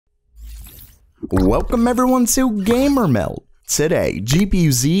Welcome everyone to Gamer Melt. Today,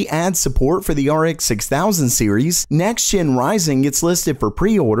 GPU-Z adds support for the RX 6000 series, next Gen Ryzen gets listed for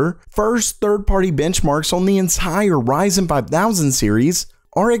pre-order, first third-party benchmarks on the entire Ryzen 5000 series,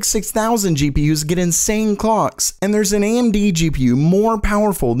 RX 6000 GPUs get insane clocks, and there's an AMD GPU more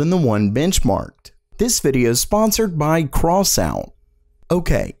powerful than the one benchmarked. This video is sponsored by Crossout.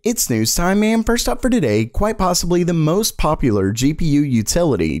 Okay, it's news time, and first up for today, quite possibly the most popular GPU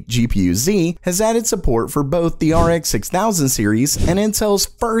utility, GPU-Z, has added support for both the RX 6000 series and Intel's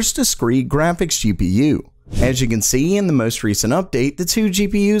first discrete graphics GPU. As you can see in the most recent update, the two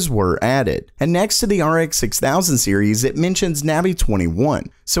GPUs were added, and next to the RX 6000 series it mentions Navi 21,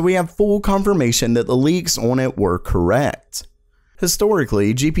 so we have full confirmation that the leaks on it were correct.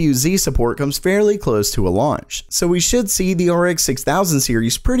 Historically, GPU-Z support comes fairly close to a launch, so we should see the RX 6000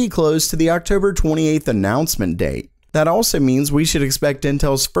 series pretty close to the October 28th announcement date. That also means we should expect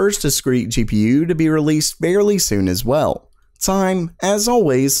Intel's first discrete GPU to be released fairly soon as well. Time, as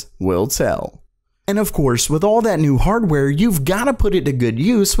always, will tell. And of course, with all that new hardware, you've got to put it to good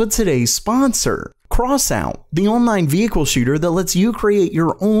use with today's sponsor, Crossout, the online vehicle shooter that lets you create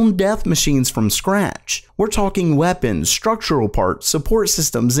your own death machines from scratch. We're talking weapons, structural parts, support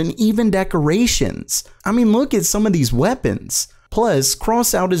systems, and even decorations. I mean, look at some of these weapons. Plus,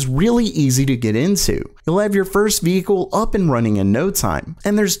 Crossout is really easy to get into. You'll have your first vehicle up and running in no time.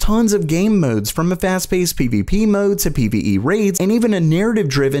 And there's tons of game modes, from a fast-paced PvP mode to PvE raids, and even a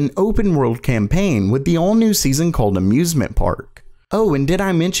narrative-driven open-world campaign with the all-new season called Amusement Park. Oh, and did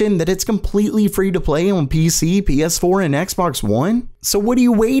I mention that it's completely free to play on PC, PS4, and Xbox One? So what are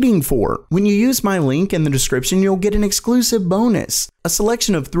you waiting for? When you use my link in the description, you'll get an exclusive bonus, a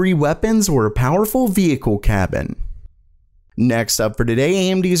selection of 3 weapons or a powerful vehicle cabin. Next up for today,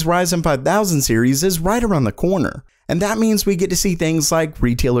 AMD's Ryzen 5000 series is right around the corner, and that means we get to see things like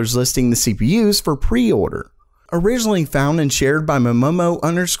retailers listing the CPUs for pre-order. Originally found and shared by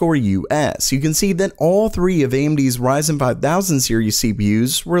Momomo_US, you can see that all 3 of AMD's Ryzen 5000 series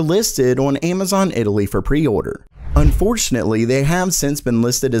CPUs were listed on Amazon Italy for pre-order. Unfortunately, they have since been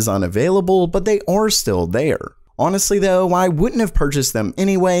listed as unavailable, but they are still there. Honestly though, I wouldn't have purchased them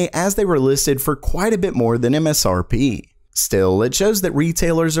anyway, as they were listed for quite a bit more than MSRP. Still, it shows that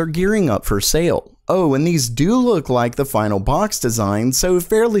retailers are gearing up for sale. Oh, and these do look like the final box design, so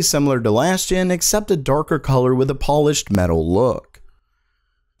fairly similar to last gen except a darker color with a polished metal look.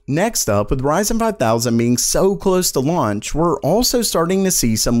 Next up, with Ryzen 5000 being so close to launch, we're also starting to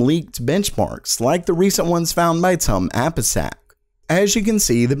see some leaked benchmarks, like the recent ones found by Tom Apisak. As you can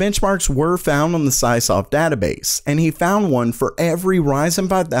see, the benchmarks were found on the SciSoft database, and he found one for every Ryzen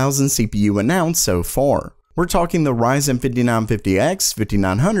 5000 CPU announced so far. We're talking the Ryzen 5950X,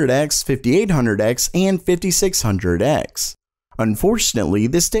 5900X, 5800X, and 5600X. Unfortunately,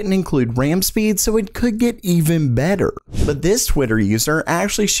 this didn't include RAM speed, so it could get even better. But this Twitter user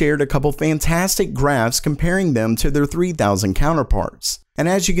actually shared a couple fantastic graphs comparing them to their 3000 counterparts. And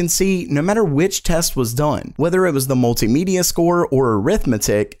as you can see, no matter which test was done, whether it was the multimedia score or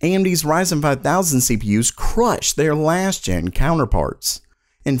arithmetic, AMD's Ryzen 5000 CPUs crushed their last gen counterparts.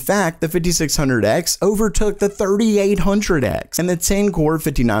 In fact, the 5600X overtook the 3800X, and the 10-core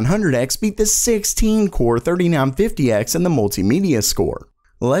 5900X beat the 16-core 3950X in the multimedia score.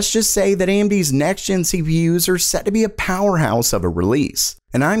 Let's just say that AMD's next-gen CPUs are set to be a powerhouse of a release,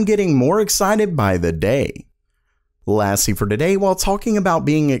 and I'm getting more excited by the day. Lastly for today, while talking about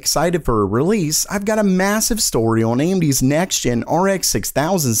being excited for a release, I've got a massive story on AMD's next-gen RX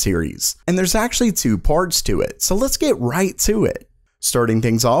 6000 series, and there's actually 2 parts to it, so let's get right to it. Starting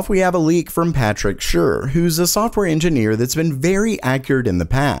things off, we have a leak from Patrick Schur, who's a software engineer that's been very accurate in the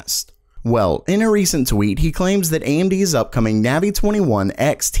past. Well, in a recent tweet, he claims that AMD's upcoming Navi 21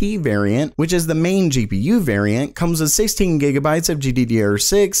 XT variant, which is the main GPU variant, comes with 16GB of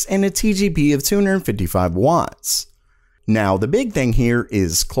GDDR6 and a TGP of 255 watts. Now, the big thing here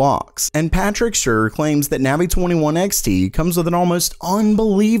is clocks, and Patrick Schur claims that Navi 21 XT comes with an almost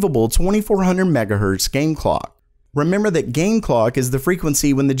unbelievable 2400 MHz game clock. Remember that game clock is the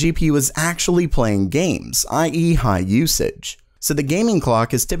frequency when the GPU is actually playing games, i.e. high usage. So the gaming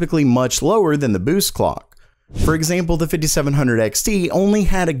clock is typically much lower than the boost clock. For example, the 5700 XT only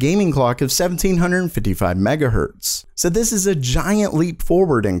had a gaming clock of 1755 MHz. So this is a giant leap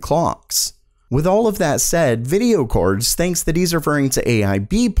forward in clocks. With all of that said, Video Cards thinks that he's referring to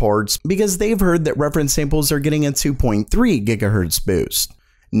AIB parts because they've heard that reference samples are getting a 2.3 GHz boost.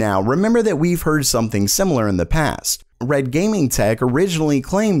 Now, remember that we've heard something similar in the past. Red Gaming Tech originally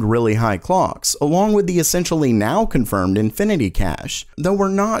claimed really high clocks, along with the essentially now confirmed Infinity Cache, though we're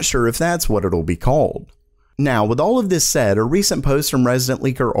not sure if that's what it'll be called. Now, with all of this said, a recent post from Resident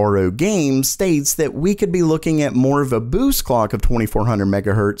Leaker RO Games states that we could be looking at more of a boost clock of 2400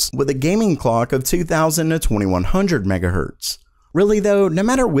 MHz with a gaming clock of 2000 to 2100 MHz. Really though, no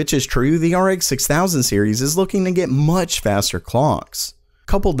matter which is true, the RX 6000 series is looking to get much faster clocks.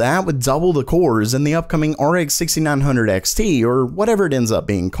 Couple that with double the cores, and the upcoming RX 6900 XT, or whatever it ends up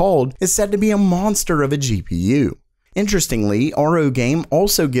being called, is said to be a monster of a GPU. Interestingly, RO Game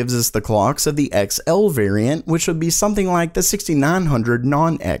also gives us the clocks of the XL variant, which would be something like the 6900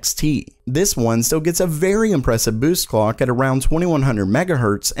 non-XT. This one still gets a very impressive boost clock at around 2100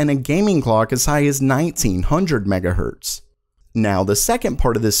 MHz and a gaming clock as high as 1900 MHz. Now, the second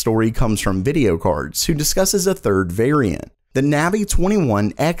part of this story comes from Video Cards, who discusses a third variant, the Navi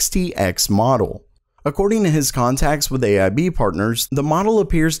 21 XTX model. According to his contacts with AIB partners, the model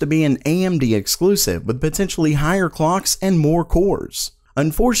appears to be an AMD exclusive with potentially higher clocks and more cores.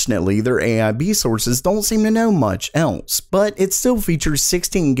 Unfortunately, their AIB sources don't seem to know much else, but it still features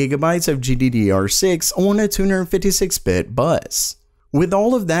 16GB of GDDR6 on a 256-bit bus. With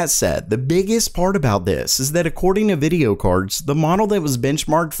all of that said, the biggest part about this is that according to Video Cards, the model that was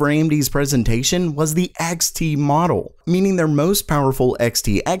benchmarked for AMD's presentation was the XT model, meaning their most powerful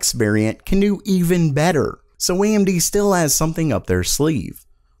XTX variant can do even better, so AMD still has something up their sleeve.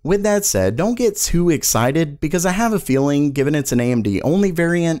 With that said, don't get too excited because I have a feeling, given it's an AMD only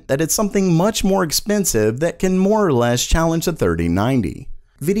variant, that it's something much more expensive that can more or less challenge the 3090.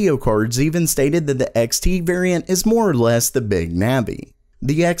 Video Cards even stated that the XT variant is more or less the big Navi.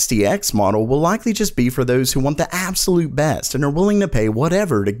 The XTX model will likely just be for those who want the absolute best and are willing to pay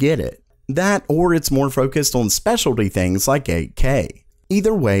whatever to get it. That, or it's more focused on specialty things like 8K.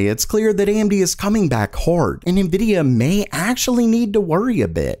 Either way, it's clear that AMD is coming back hard, and Nvidia may actually need to worry a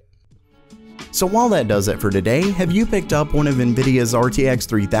bit. So while that does it for today, have you picked up one of Nvidia's RTX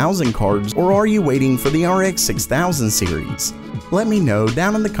 3000 cards, or are you waiting for the RX 6000 series? Let me know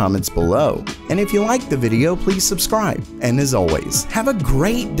down in the comments below. And if you liked the video, please subscribe. And as always, have a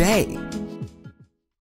great day!